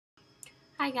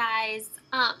Hi guys.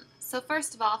 So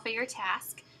first of all, for your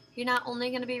task, you're not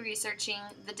only going to be researching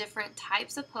the different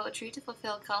types of poetry to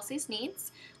fulfill Kelsey's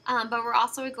needs, but we're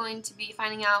also going to be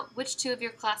finding out which two of your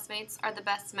classmates are the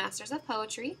best masters of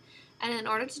poetry. And in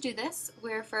order to do this,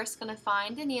 we're first going to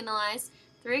find and analyze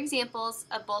 3 examples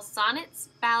of both sonnets,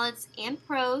 ballads, and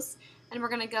prose, and we're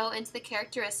going to go into the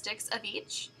characteristics of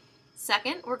each.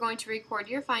 Second, we're going to record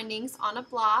your findings on a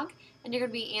blog, and you're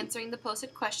going to be answering the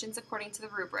posted questions according to the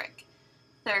rubric.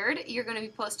 Third, you're going to be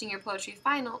posting your poetry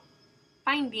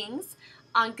findings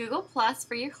on Google Plus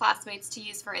for your classmates to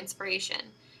use for inspiration.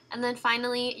 And then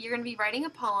finally, you're going to be writing a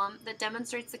poem that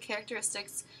demonstrates the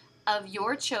characteristics of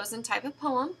your chosen type of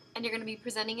poem, and you're going to be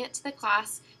presenting it to the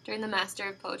class during the Master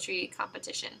of Poetry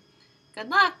competition.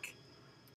 Good luck!